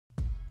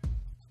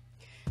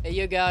Hey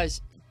yo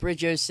guys,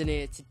 Bridgerson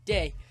here.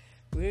 Today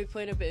we're going to be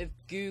playing a bit of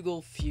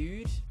Google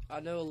Feud. I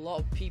know a lot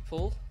of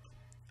people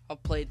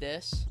have played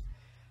this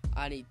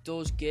and it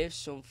does give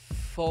some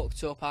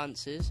fucked up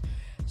answers,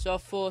 so I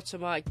thought I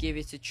might give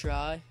it a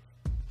try.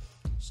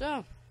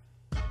 So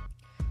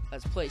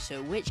let's play.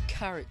 So which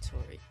category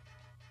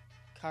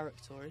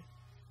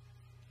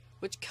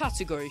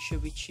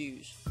should we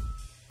choose?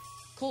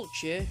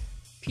 Culture,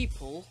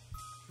 people,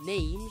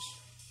 names,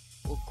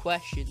 or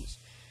questions?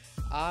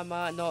 I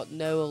might not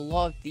know a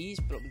lot of these,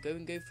 but I'm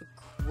going to go for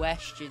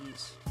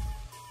questions.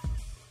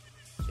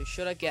 So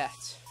should I get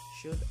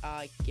a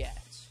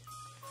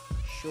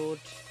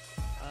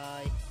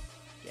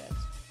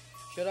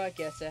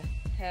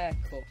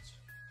haircut?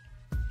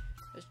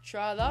 Let's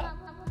try that.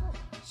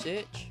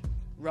 Search.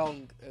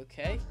 Wrong.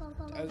 Okay.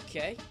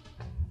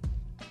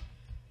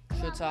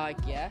 Should I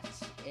get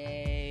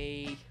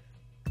a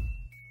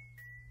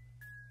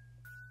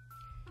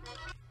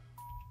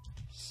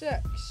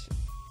sex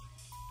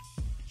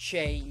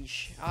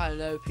change? I don't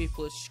know,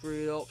 people are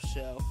screwed up,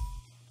 so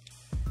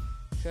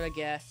should I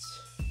get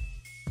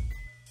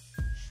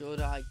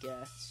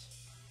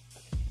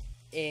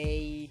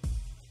a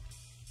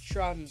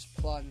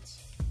transplant?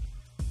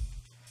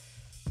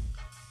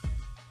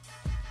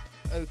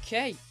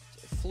 Okay,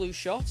 flu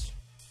shot.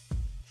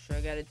 Should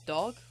I get a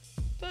dog?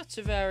 That's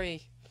a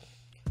very,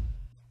 I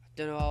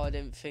don't know how I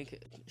didn't think.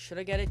 Should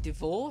I get a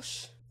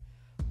divorce?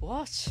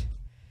 What?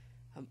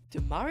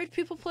 Do married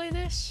people play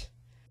this?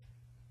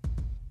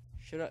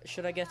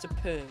 Should I get a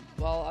perm?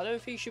 Well, I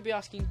don't think you should be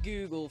asking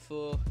Google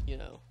for, you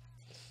know,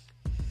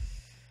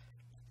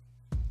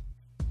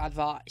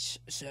 advice.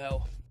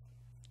 So,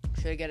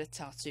 should I get a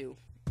tattoo?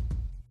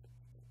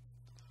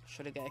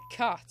 Should I get a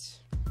cat?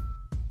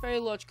 Very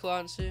logical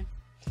answer.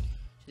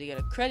 Should I get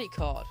a credit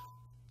card?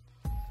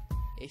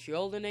 If you're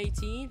older than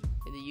 18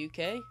 in the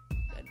UK,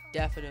 then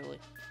definitely.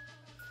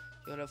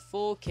 You got a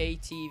 4K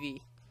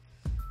TV.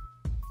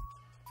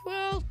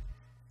 Well,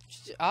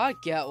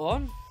 I'd get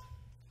one.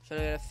 Should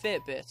I get a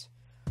Fitbit?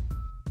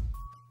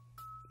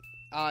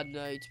 I don't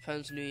know, it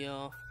depends on who you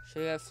are.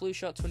 Should I get a flu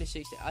shot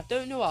 2016? I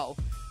don't know how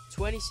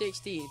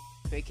 2016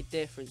 make a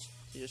difference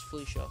to just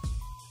flu shots.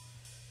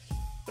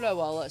 But oh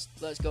well,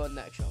 let's go on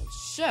next round.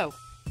 So,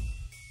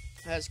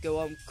 let's go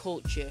on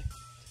culture.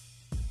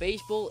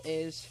 Baseball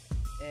is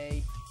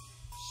a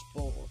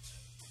sport.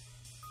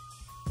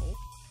 Oh.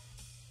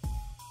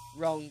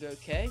 Wrong,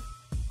 okay.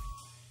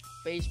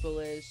 Baseball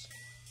is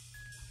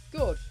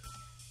good.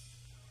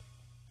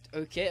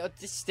 Okay,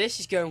 this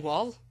is going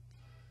well.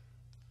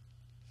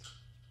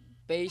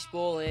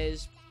 Baseball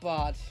is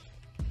bad.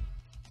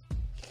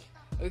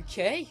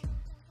 Okay.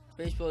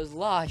 Baseball is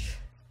life.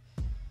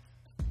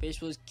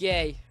 Baseball is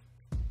gay.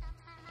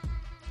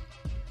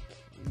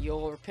 In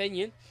your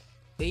opinion,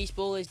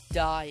 baseball is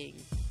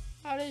dying.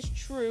 That is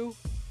true.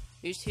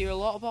 I used to hear a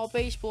lot about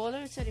baseball. I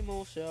don't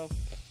anymore, so.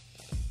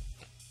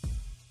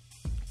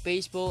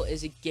 Baseball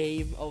is a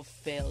game of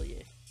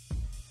failure.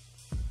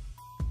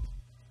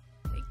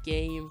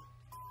 Game.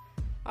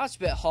 That's a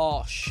bit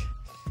harsh.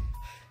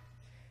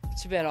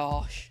 It's a bit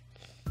harsh.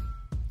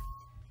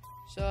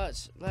 So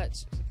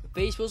let's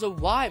baseball's a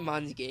white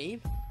man's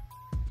game.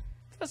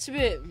 That's a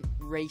bit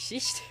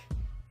racist.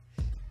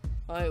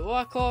 Like,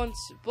 why can't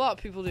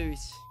black people do it?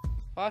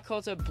 Why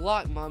can't a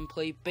black man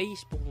play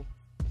baseball?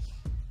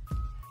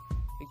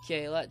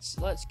 Okay, let's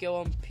go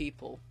on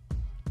people.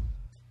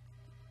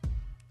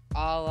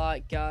 I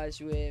like guys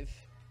with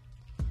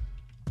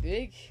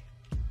big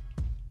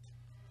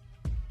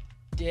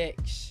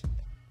dicks.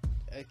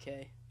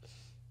 Okay.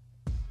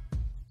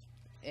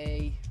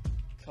 A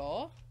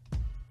car.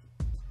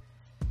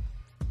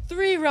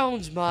 3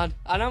 rounds, man,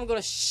 and I haven't got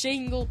a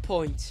single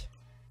point.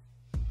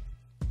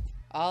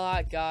 I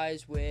like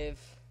guys with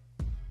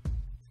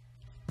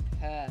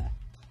hair.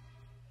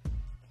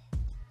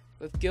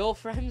 With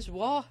girlfriends,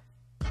 what?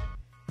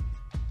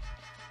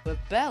 With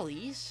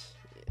bellies?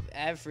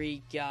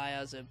 Every guy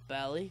has a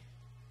belly.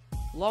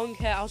 Long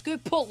hair. I was going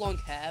to put long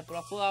hair, but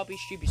I thought that would be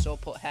stupid, so I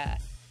put hair.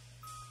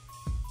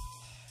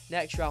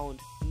 Next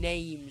round,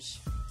 names.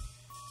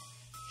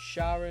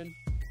 Sharon.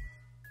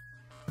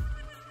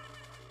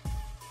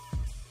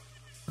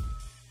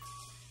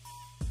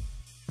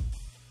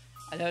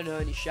 I don't know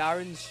any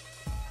Sharons.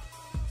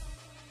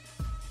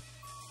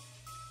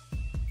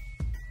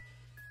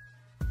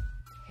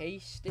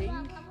 Hastings.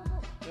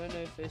 I don't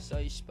know if this is how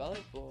you spell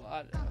it, but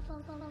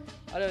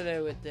I don't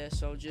know with this,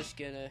 so I'm just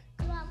gonna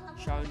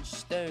Sharon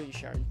Stone,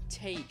 Sharon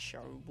Tate,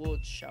 Sharon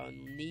Woods,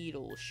 Sharon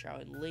Needle,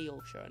 Sharon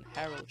Leal, Sharon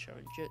Herald,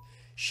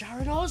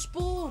 Sharon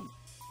Osbourne.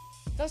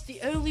 That's the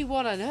only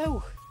one I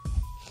know.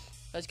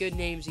 Let's go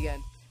names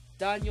again.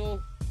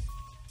 Daniel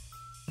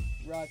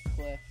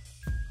Radcliffe.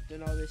 Don't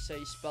know how they say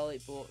you spell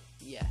it, but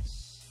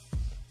yes.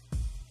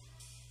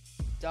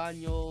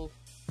 Daniel.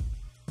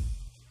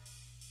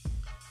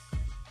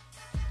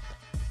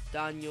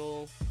 I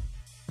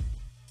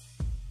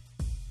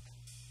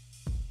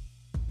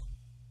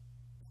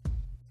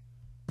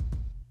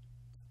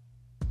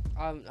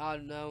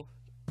don't know.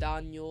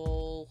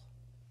 Daniel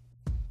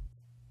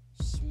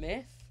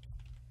Smith?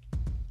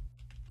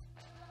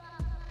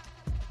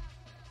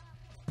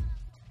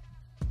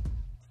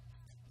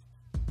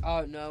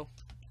 Oh no.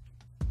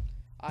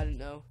 I don't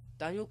know.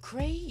 Daniel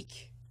Craig.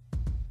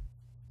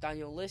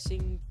 Daniel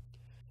Lissing.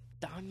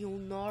 Daniel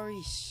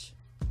Norris.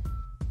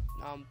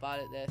 No, I'm bad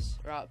at this.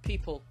 Right,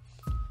 people.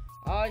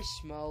 I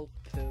smell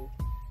poo.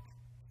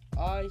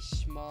 I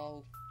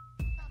smell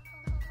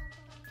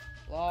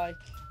like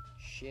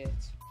shit.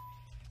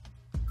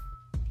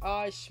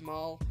 I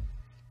smell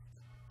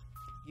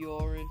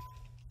urine.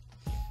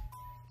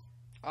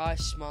 I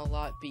smell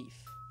like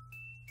beef.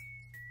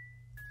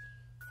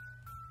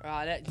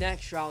 Right,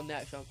 next round.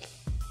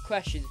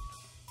 Question.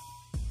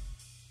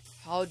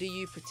 How do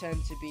you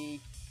pretend to be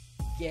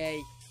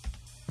gay?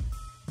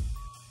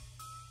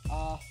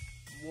 A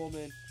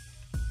woman.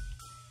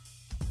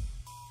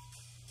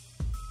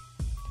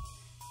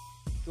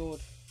 Good.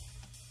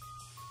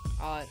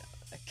 A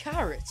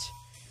carrot.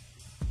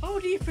 How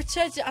do you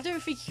pretend to... I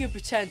don't think you can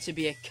pretend to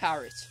be a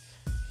carrot.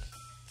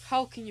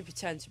 How can you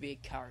pretend to be a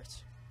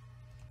carrot?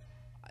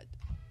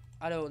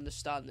 I don't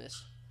understand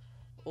this.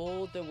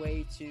 All the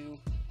way to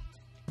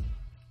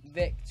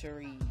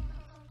victory.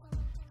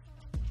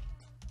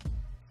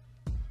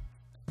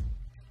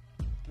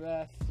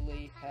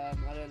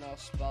 Bethlehem. I don't know how to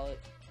spell it.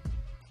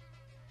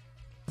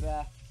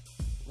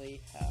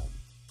 Bethlehem.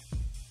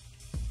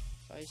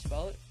 How you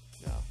spell it?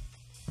 No.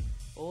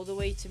 All the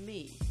way to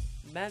me.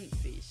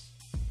 Memphis.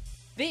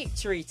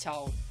 Victory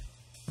Town.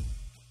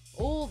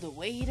 All the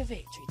way to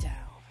Victory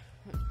Town.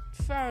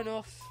 Fair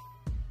enough.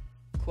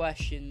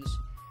 Questions.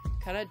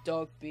 Can a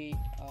dog be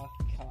a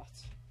cat?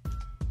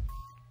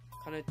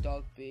 Can a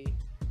dog be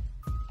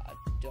a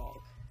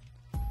dog?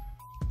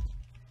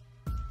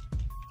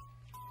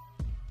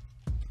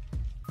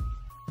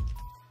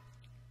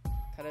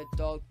 Can a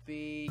dog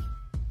be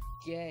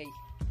gay?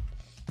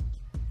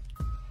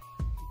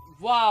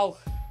 Wow.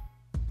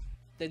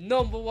 The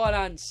number one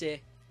answer.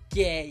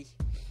 Gay.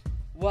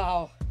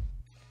 Wow.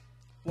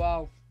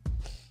 Wow.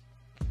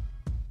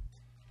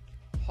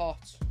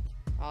 Hot.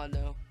 I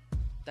know.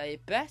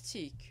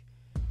 Diabetic.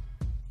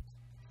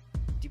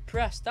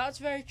 Depressed. That's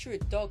very true. A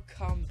dog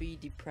can be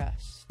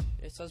depressed.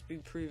 It has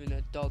been proven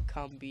a dog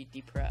can be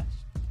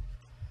depressed.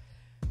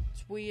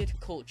 It's weird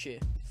culture.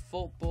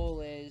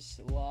 Football is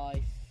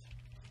life.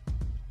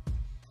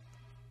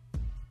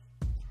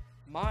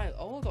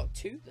 Oh, I got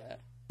two there.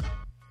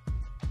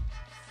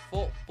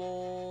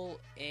 Football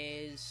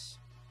is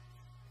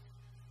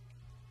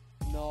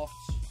not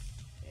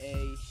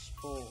a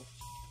sport.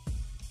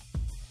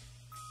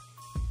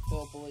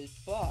 Football is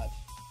bad.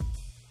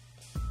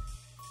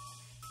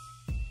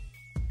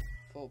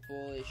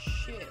 Football is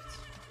shit.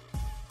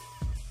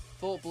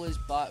 Football is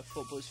bad.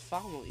 Football is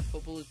family.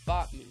 Football is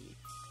Batman.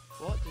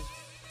 What does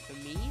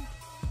it mean?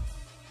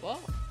 What?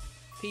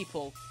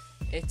 People,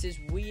 it is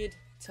weird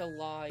to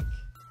like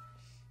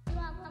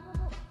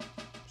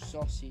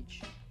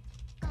sausage.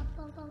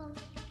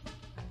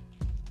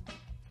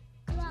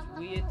 It's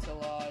weird to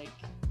like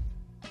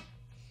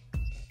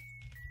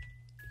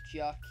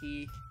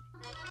Jackie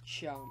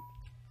Chan.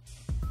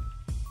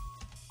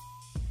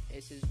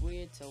 It is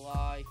weird to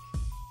like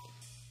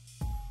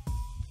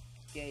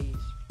gays.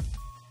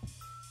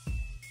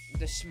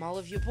 The smell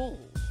of your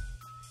balls.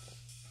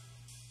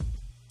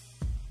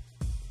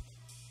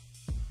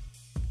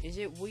 Is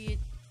it weird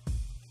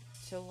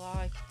to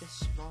like the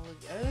smell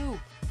of...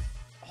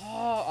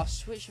 Oh, I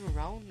switched them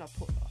around and I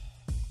put... Oh.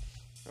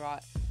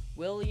 Right.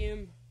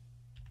 William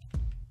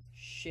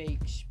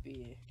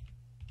Shakespeare.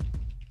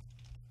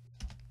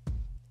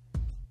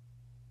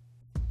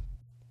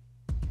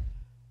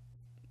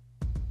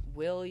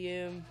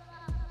 William...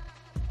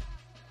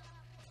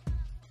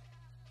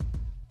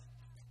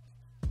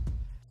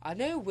 I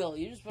know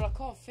Williams, but I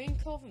can't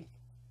think of him.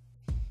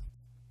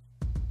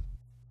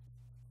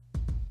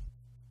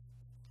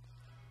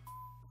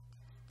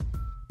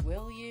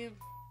 William...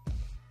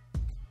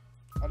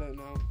 I don't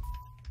know.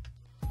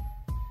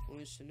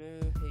 Wants to know.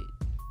 Hey.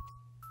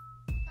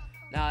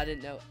 No, I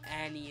didn't know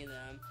any of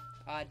them.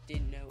 I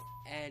didn't know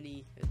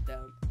any of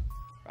them.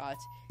 Right.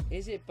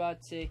 Is it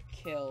bad to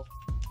kill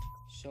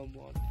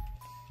someone?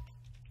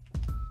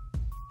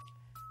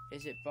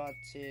 Is it bad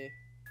to...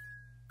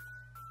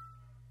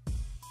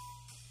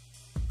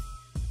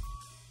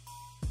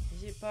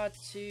 Is it bad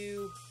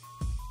to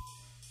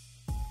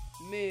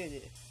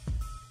murder?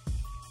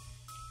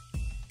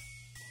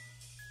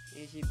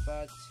 Is it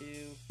bad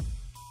to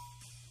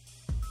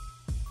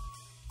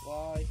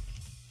like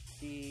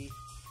the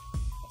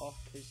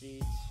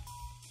opposite?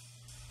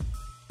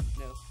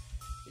 No.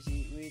 Is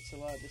it weird to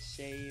like the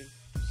same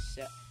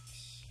sex?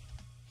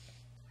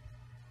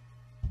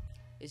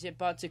 Is it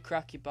bad to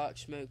crack your back,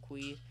 smoke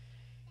weed,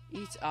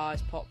 eat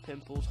ice, pop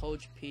pimples,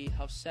 hold your pee,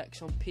 have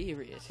sex on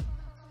period?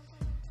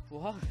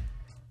 What?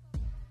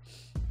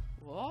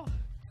 What?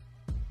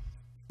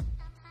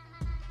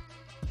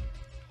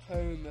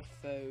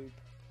 Homophobe.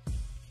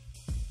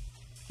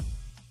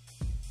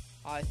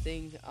 I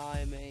think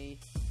I'm a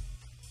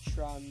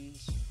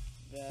transvestite.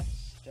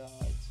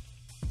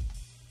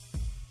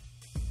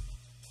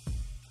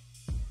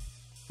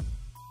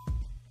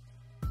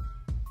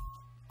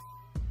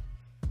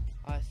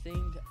 I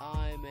think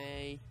I'm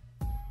a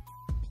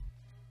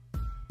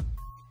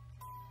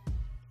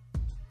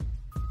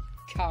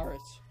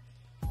carrot.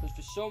 Because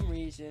for some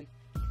reason,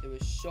 there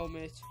was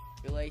summit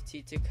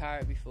related to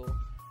carrot before.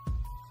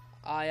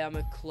 I am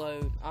a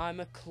clone. I'm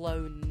a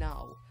clone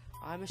now.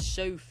 I'm a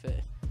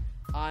sofa.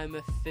 I'm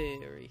a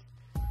fairy.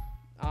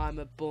 I'm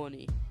a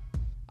bunny.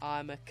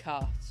 I'm a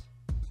cat.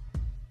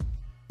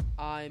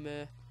 I'm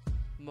a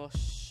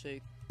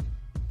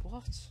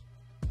what?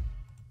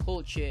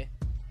 Culture.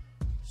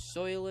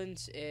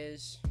 Soylent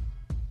is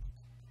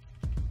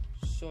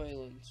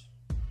Soylent.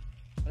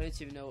 I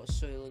don't even know what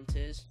Soylent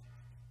is.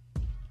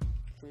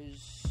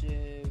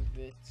 Preservative.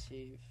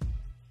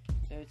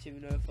 I don't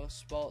even know if I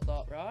spelled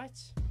that right.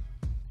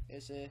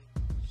 It's a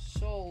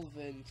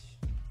solvent.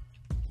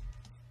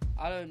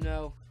 I don't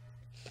know.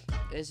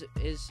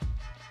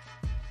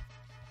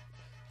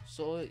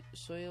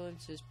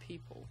 Soylent is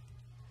people.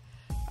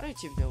 I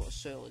don't even know what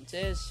Soylent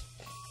is.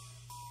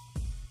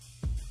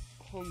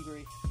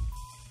 Hungry.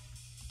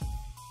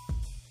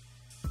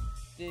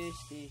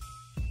 Thirsty.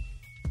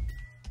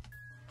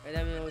 I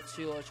don't know what's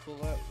too logical.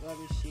 Let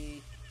me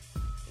see.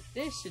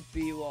 This should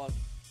be one.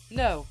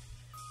 No.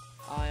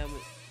 I am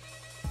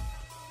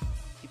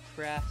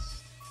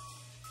depressed.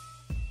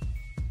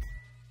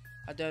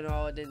 I don't know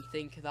how I didn't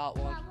think of that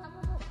one.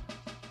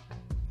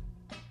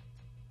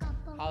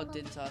 How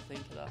didn't I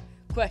think of that?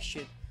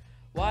 Question.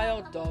 Why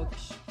are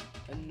dogs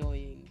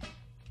annoying?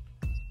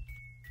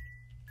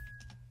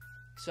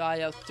 So I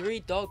have 3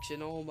 dogs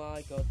and oh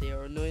my god, they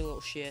are annoying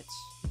little shits.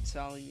 I'm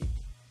telling you.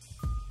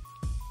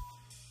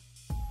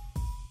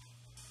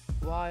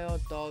 Why are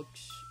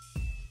dogs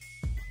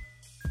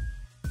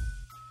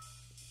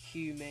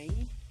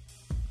humane?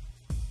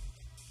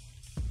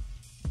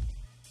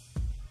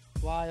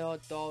 Why are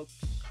dogs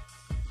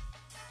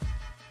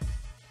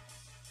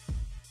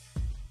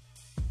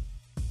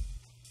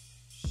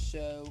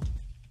so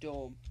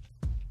dumb?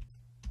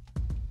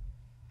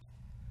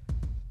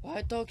 Why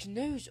are dogs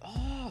nose?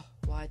 Oh,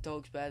 why are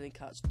dogs better than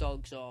cats?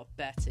 Dogs are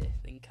better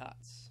than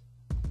cats.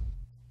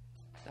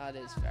 That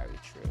is very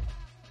true.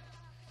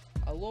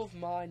 I love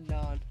my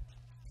nan.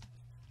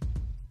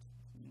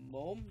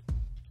 Mum.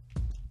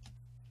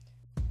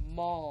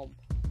 Mom.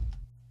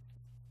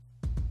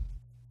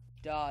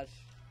 Dad.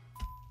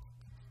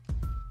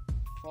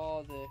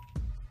 Father.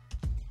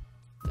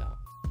 No.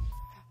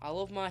 I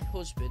love my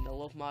husband. I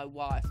love my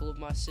wife. I love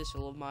my sister.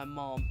 I love my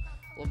mom.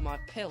 I love my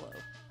pillow.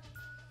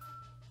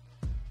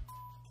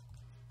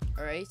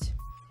 Alright.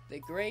 The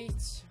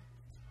great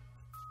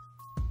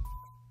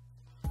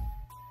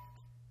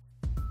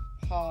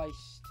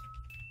heist.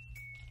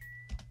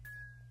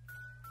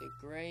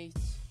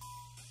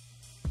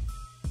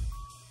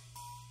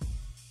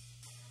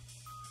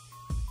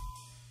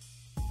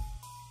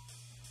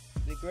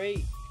 The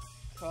great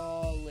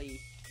Carly.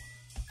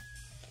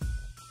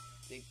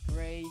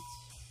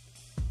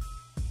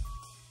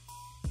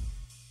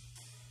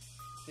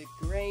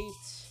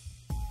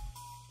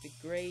 The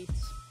great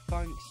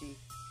Banksy.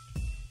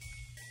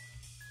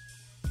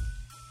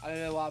 I don't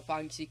know why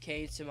Banksy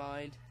came to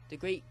mind. The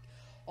great,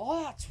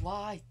 oh that's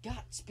why,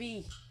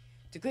 Gatsby.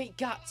 The great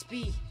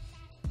Gatsby.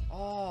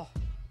 Oh,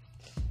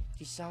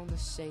 you sound the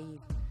same.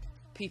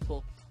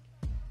 People,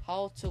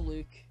 how to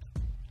look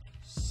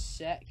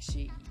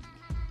sexy.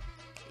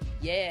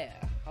 Yeah,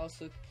 how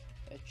to look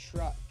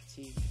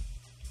attractive.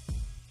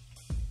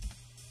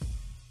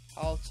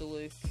 How to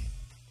look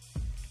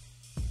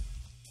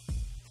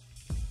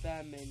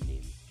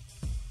feminine.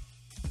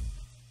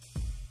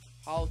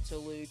 How to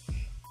look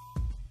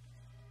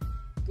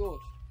good.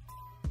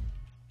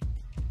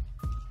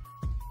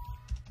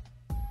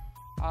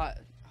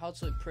 How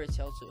to look pretty,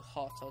 how to look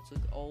hot, how to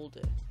look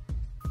older.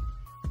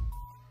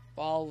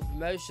 Well,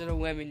 most of the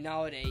women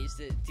nowadays,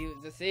 they're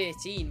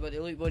 13, but they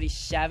look bloody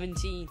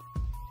 17.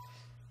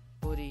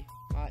 Buddy,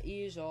 my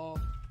ears are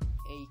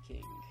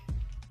aching,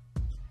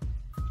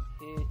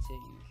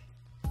 hurting,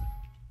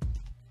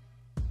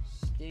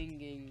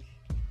 stinging,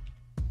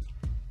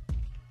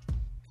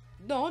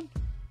 none,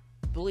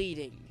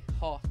 bleeding,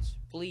 hot,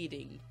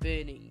 bleeding,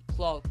 burning,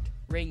 clogged,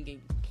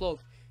 ringing,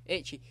 plugged,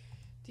 itchy.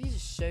 These are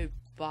so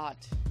bad.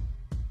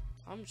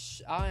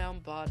 I am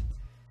bad.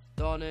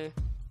 Donna.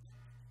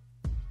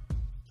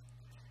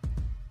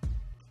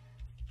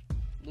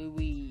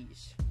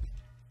 Louise.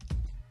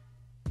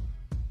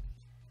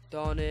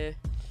 Donna.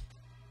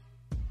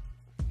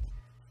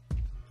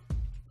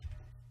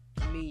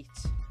 Meat.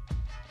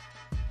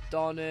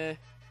 Donna.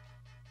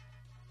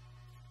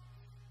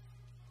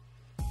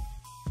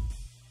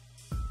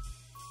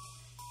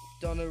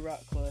 Donna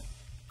Ratcliffe.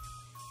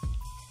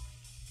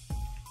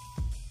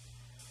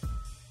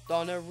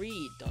 Donna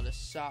Reed, Donna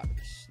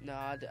Sachs. No,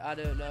 I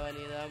don't know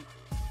any of them.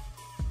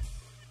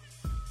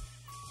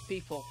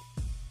 People.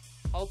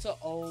 How to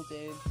hold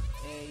in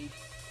a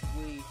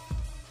we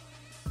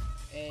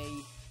a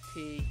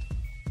p.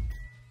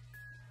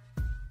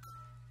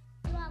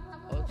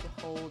 How to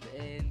hold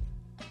in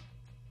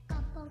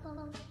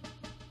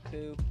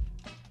poo.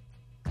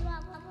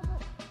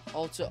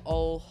 How to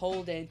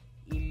hold in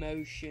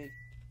emotion.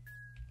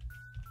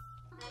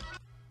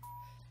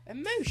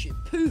 Emotion,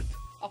 poop.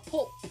 I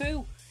put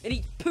poo and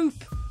eat poop.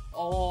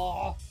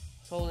 Oh,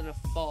 holding a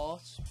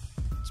fort.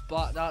 It's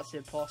black, that's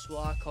impossible.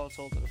 I can't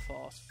hold in a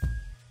fort.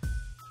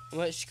 I'm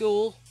at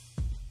school.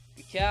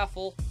 Be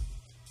careful.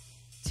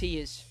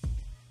 Tears.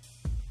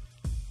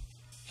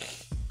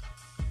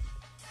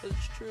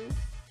 That's true.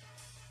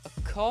 A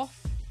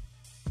cough.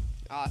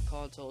 I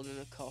can't hold in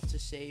a cough to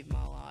save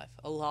my life.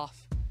 A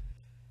laugh.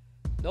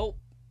 Nope.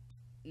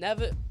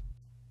 Never.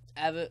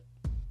 Ever.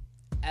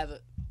 Ever.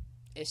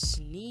 A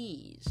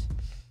sneeze.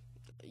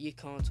 You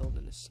can't hold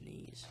in a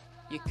sneeze.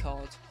 You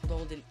can't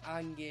hold in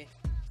anger.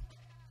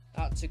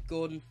 That's a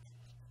gun.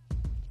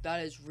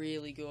 That is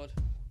really good.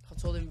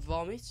 Can't hold in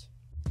vomit.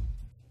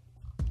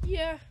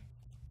 Yeah.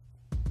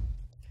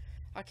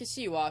 I can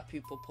see why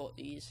people put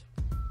these.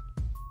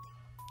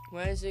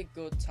 Where's a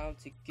good time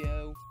to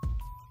go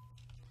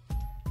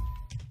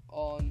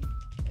on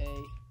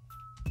a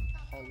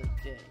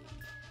holiday?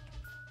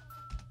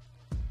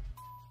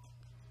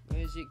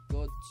 Where's it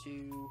good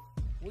to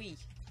wee?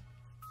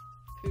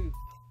 Poop.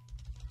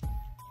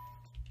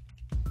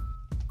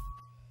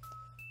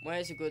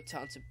 Where's a good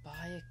time to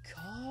buy a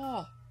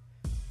car?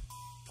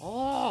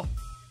 Oh,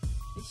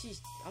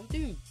 I'm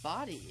doing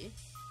bad here.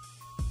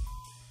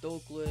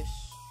 Douglas.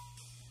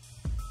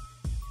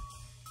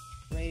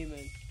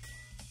 Raymond.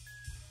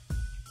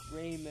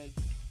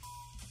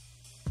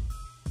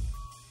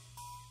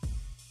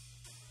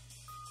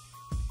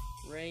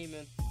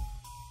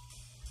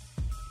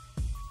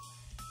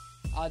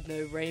 I don't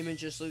know, Raymond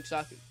just looks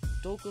like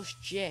Douglas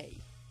J.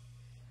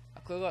 I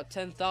could have got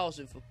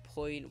 10,000 for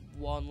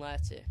 0.1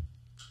 letter.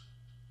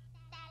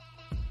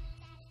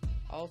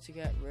 How to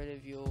get rid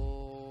of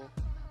your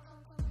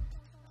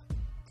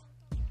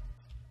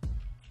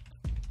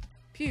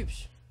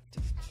pubes.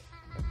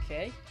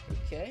 Okay.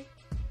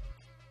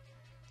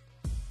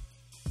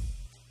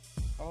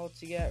 How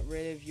to get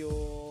rid of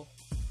your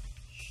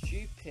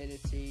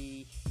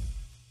stupidity.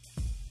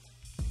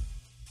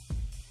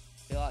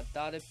 I feel like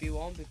that'd be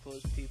one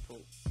because people.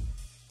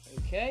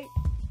 Okay.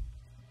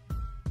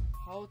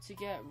 How to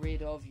get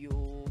rid of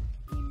your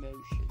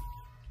emotion.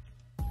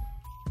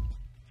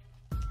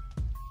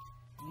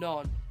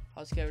 None.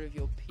 How to get rid of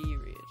your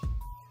period.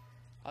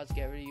 How to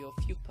get rid of your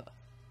fupa.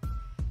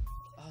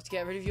 How to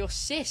get rid of your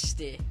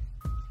sister.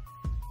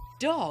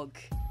 Dog.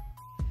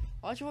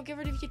 Why do you want to get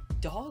rid of your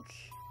dog?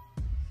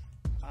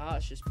 Ah,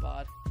 that's just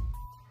bad.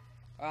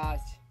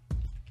 Right.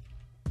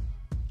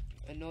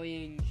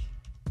 Annoying.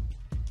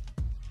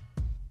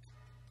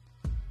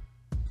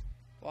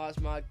 Why is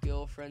my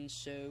girlfriend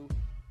so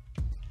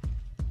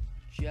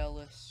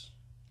jealous?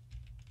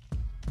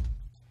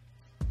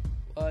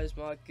 Why is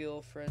my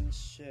girlfriend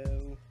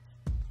so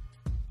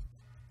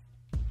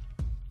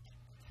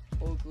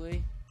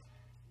ugly,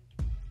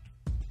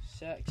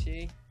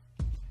 sexy,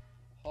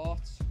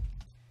 hot?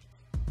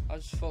 I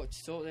just fucked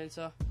it up, didn't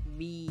I?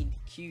 Mean,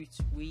 cute,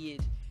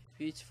 weird,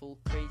 beautiful,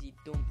 crazy,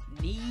 dumb,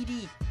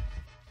 needy.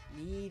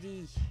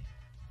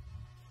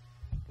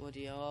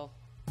 Bloody hell.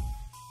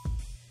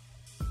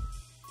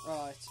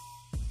 Right.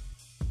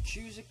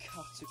 Choose a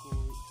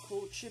category.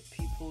 Culture,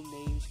 people,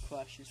 names,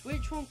 questions.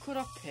 Which one could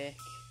I pick?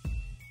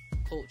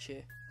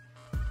 Culture.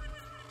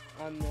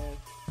 And the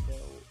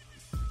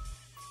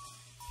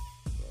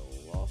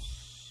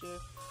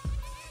philosophers.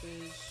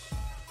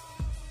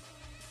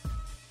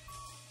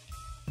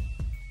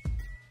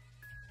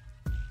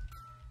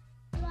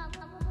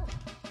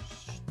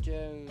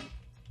 Stone.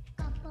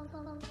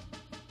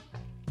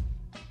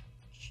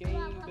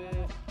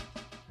 Chamber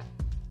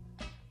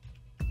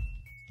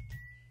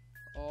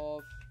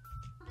of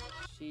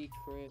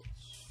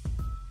Secrets.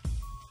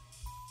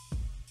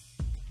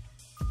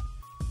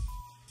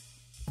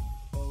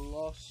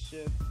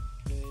 Philosopher's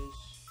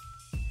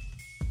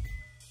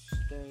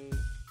Stone.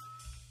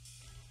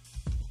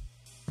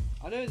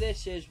 I know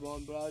this is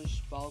one, but I just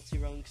spelled it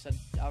wrong because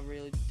I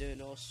really don't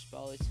know how to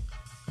spell it.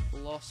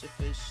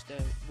 Philosopher's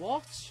Stone.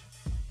 What?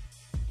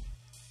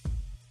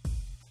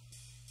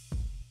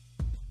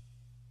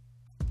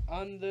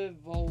 And the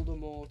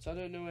Voldemort. I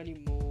don't know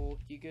anymore.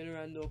 You're gonna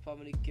end up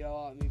having a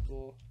go at me,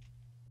 but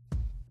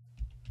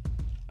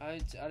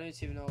I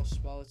don't even know how to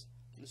spell it.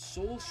 The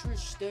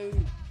Sorcerer's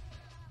Stone.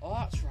 Oh,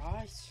 that's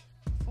right.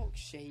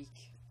 Fuck's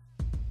sake.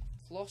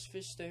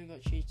 Philosopher's Stone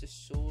got changed to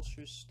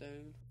Sorcerer's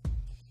Stone.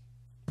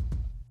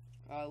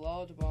 I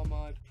lied about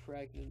my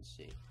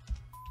pregnancy.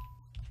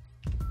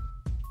 I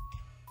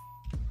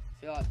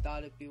feel like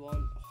that'd be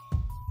one.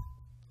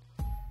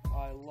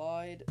 I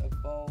lied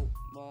about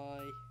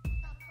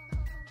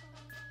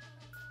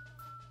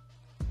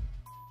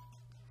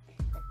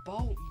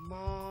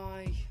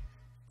my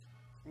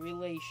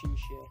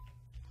relationship.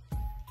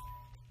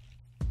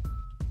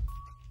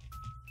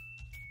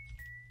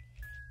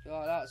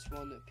 Oh, that's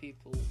one that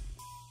people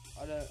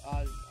I don't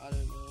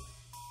know.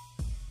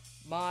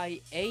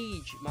 My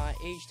age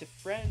to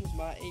friends,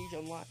 my age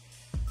online.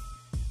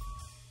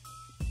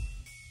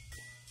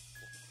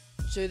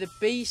 So they're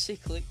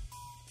basically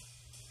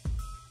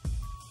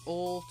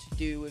all to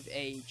do with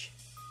age.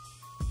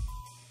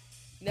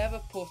 Never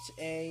put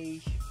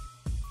a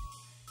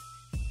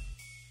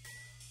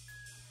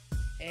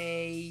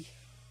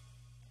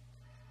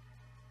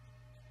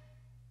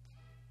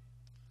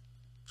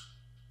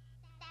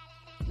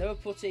Never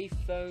put a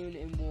phone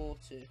in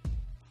water.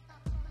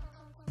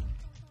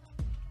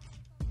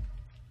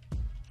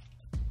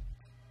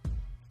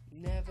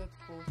 Never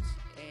put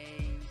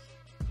a...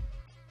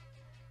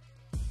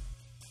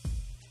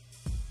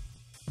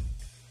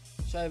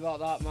 Sorry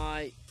about that,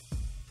 my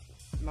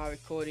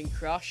recording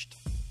crashed.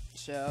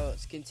 So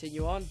let's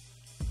continue on.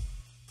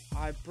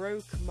 I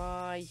broke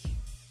my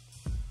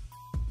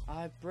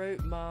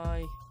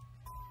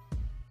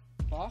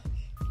back.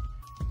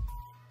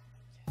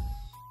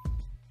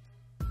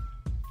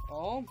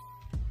 Arm.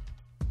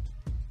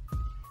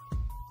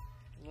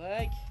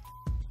 Leg.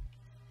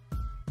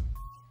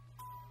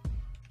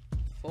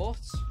 Foot.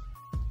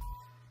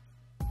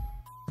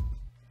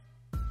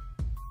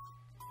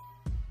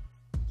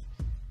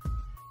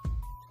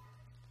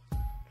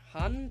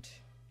 Hand.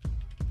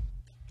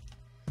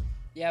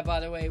 Yeah, by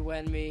the way,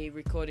 when me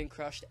recording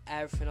crashed,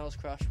 everything else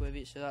crashed with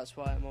it, so that's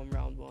why I'm on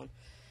round 1.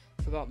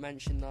 Forgot to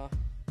mention that.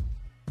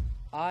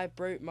 I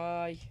broke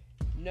my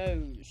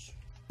nose.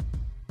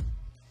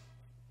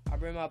 I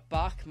broke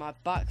my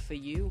back for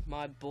you,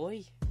 my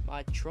boy,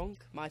 my trunk,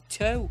 my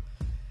toe.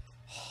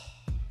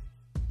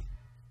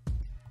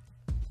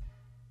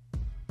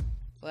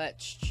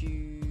 Let's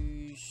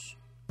choose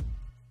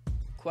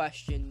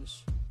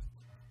questions.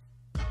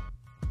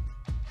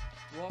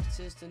 What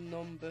is the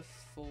number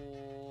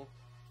for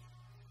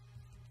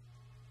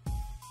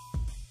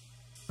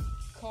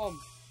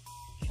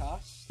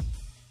Comcast?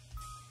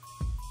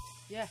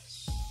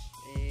 Yes.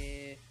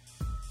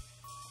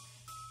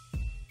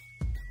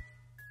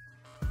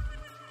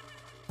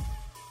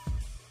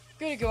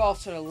 Gonna go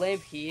out on a limb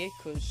here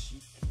because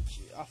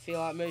I feel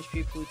like most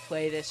people who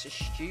play this are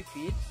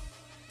stupid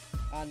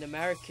and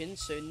American.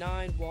 So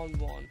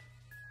 911.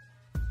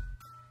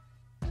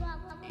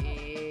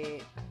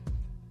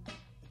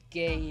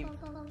 Game.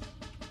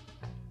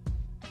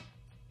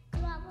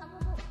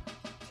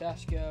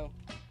 Tesco.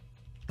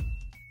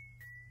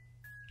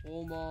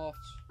 Walmart.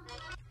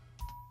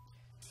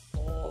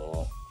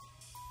 Oh,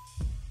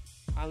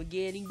 I'm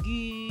getting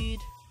good.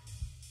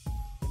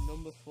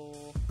 Number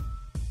 4.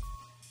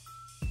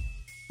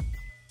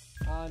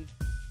 And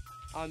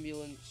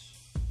ambulance.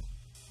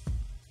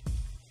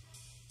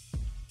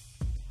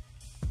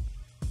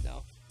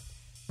 No.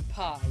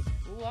 Pie.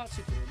 Oh, that's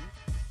a good one.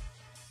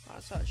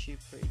 That's actually a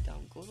pretty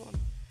damn good one.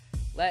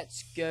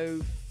 Let's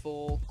go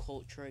for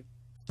culture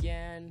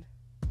again.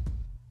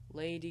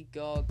 Lady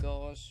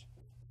Gaga's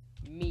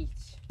meat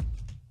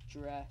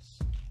dress.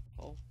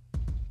 Oh.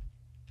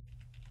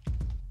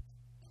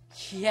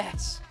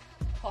 Yes!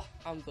 Oh,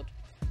 I'm good.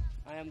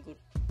 I am good.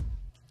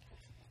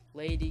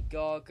 Lady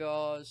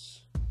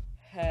Gaga's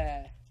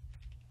hair.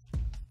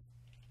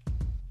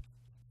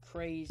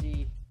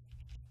 Crazy.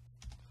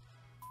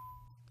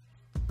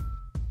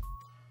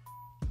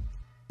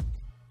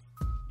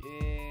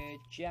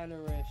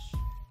 Generous.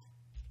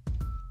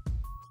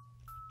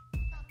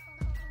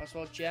 That's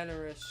what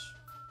generous.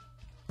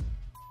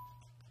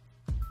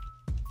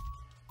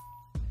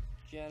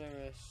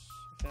 Generous.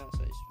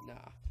 Fiance.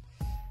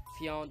 Nah.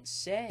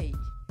 Fiance.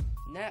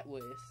 Net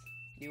worth.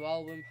 New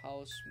album.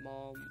 House.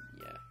 Mom.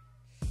 Yeah.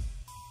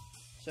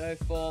 So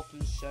forth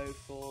and so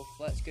forth.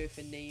 Let's go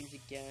for names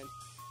again.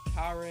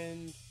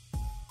 Karen.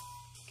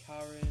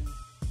 Karen.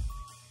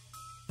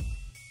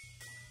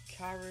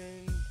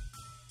 Karen.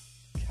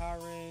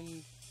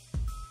 Karen.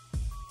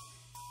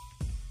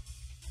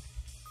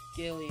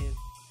 Gillian.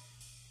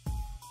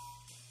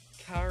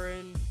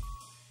 Karen.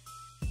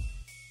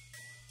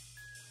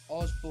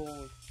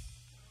 Osborne.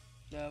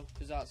 No,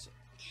 because that's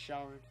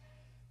Sharon.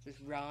 Just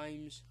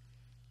rhymes.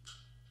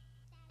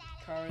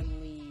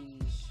 Karen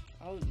leans.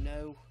 I don't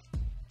know.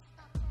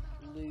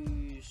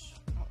 Lose.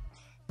 Oh.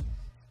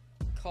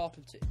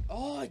 Carpenter.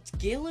 Oh, it's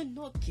Gillen,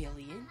 not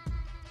Gillian.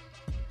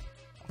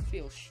 I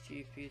feel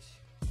stupid.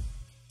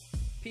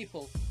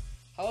 People.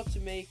 How to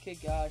make a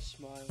guy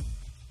smile.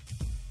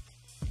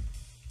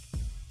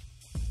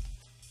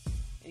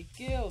 A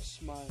girl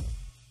smile.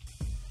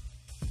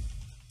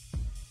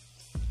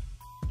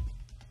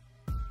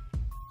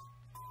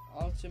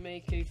 How to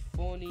make a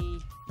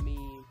funny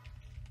meme.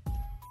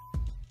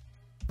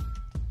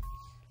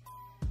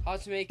 How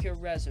to make a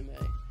resume.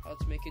 How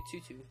to make a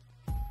tutu.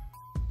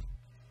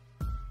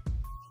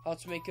 How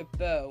to make a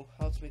bow.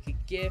 How to make a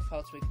GIF.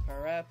 How to make a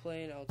power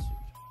airplane. How to...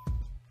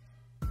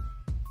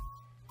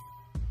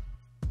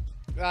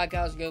 Right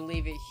guys, I'm going to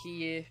leave it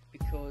here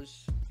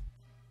because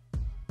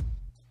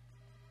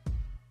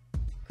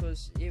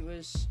it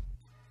was...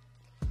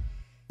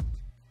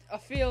 I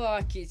feel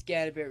like it's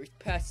getting a bit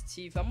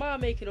repetitive. I might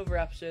make another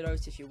episode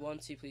out if you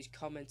want to. Please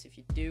comment if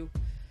you do.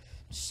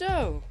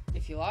 So,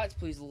 if you liked,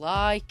 please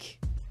like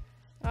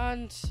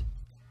and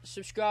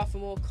subscribe for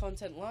more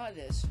content like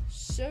this.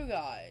 So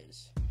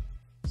guys,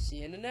 see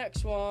you in the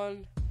next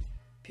one.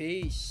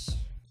 Peace.